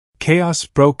Chaos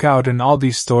broke out in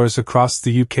Aldi stores across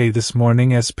the UK this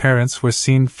morning as parents were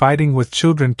seen fighting with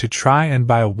children to try and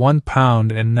buy a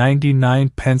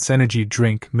 £1.99 energy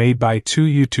drink made by two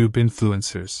YouTube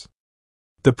influencers.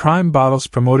 The Prime bottles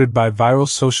promoted by viral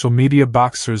social media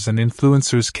boxers and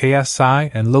influencers KSI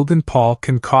and Logan Paul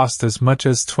can cost as much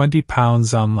as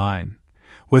 £20 online,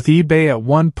 with eBay at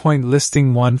one point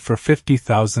listing one for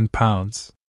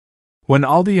 £50,000. When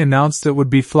Aldi announced it would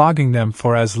be flogging them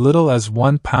for as little as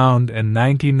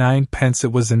 £1.99,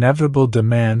 it was inevitable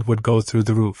demand would go through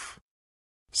the roof.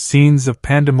 Scenes of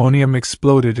pandemonium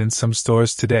exploded in some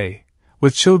stores today,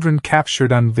 with children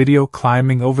captured on video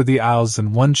climbing over the aisles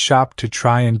in one shop to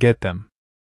try and get them.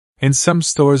 In some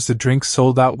stores the drink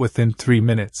sold out within 3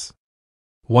 minutes.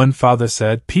 One father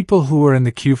said people who were in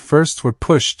the queue first were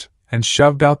pushed and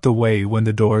shoved out the way when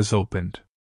the doors opened.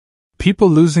 People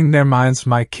losing their minds.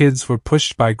 My kids were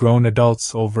pushed by grown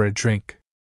adults over a drink.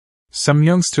 Some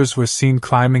youngsters were seen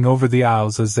climbing over the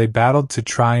aisles as they battled to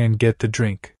try and get the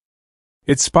drink.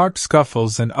 It sparked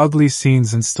scuffles and ugly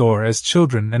scenes in store as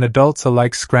children and adults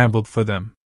alike scrambled for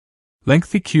them.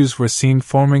 Lengthy queues were seen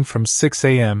forming from 6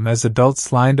 a.m. as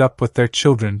adults lined up with their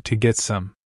children to get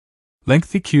some.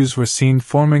 Lengthy queues were seen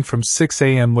forming from 6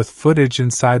 a.m. with footage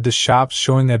inside the shops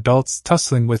showing adults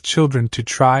tussling with children to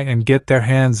try and get their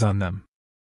hands on them.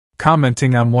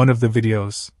 Commenting on one of the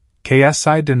videos,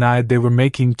 KSI denied they were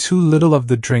making too little of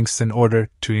the drinks in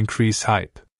order to increase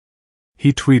hype.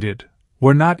 He tweeted,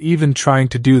 "We're not even trying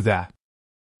to do that.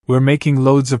 We're making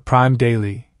loads of Prime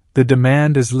daily. The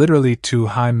demand is literally too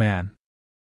high, man."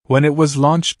 When it was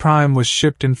launched, Prime was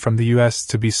shipped in from the US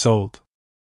to be sold.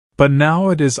 But now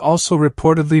it is also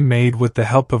reportedly made with the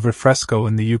help of Refresco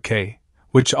in the UK,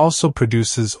 which also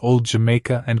produces Old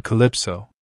Jamaica and Calypso.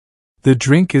 The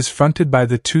drink is fronted by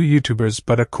the two YouTubers,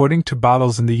 but according to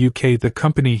Bottles in the UK, the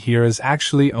company here is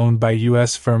actually owned by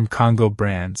US firm Congo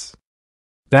Brands.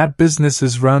 That business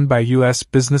is run by US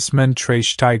businessmen Trey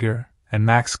Steiger and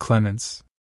Max Clements.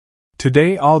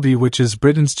 Today Aldi, which is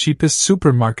Britain's cheapest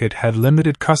supermarket, had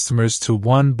limited customers to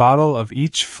one bottle of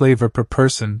each flavor per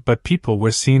person, but people were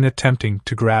seen attempting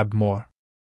to grab more.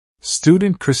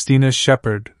 Student Christina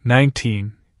Shepherd,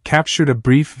 19, captured a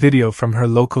brief video from her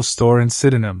local store in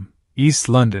Sydenham, East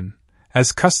London,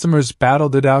 as customers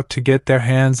battled it out to get their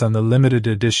hands on the limited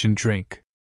edition drink.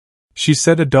 She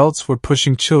said adults were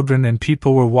pushing children and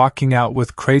people were walking out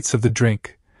with crates of the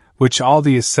drink, which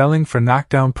Aldi is selling for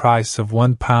knockdown price of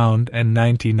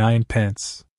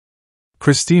 £1.99.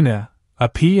 Christina, a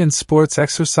PE and sports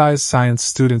exercise science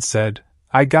student, said,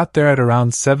 "I got there at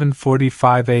around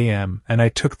 7:45 a.m. and I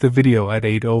took the video at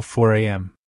 8:04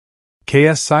 a.m.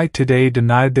 KSI today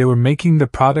denied they were making the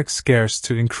product scarce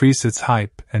to increase its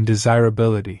hype and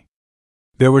desirability.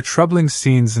 There were troubling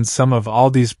scenes in some of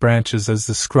Aldi's branches as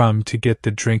the scrum to get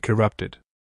the drink erupted.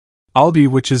 Aldi,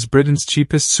 which is Britain's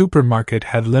cheapest supermarket,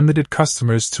 had limited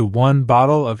customers to one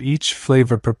bottle of each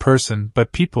flavor per person,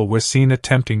 but people were seen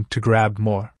attempting to grab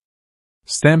more.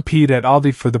 Stampede at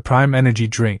Aldi for the Prime energy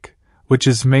drink, which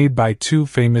is made by two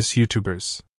famous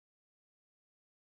YouTubers.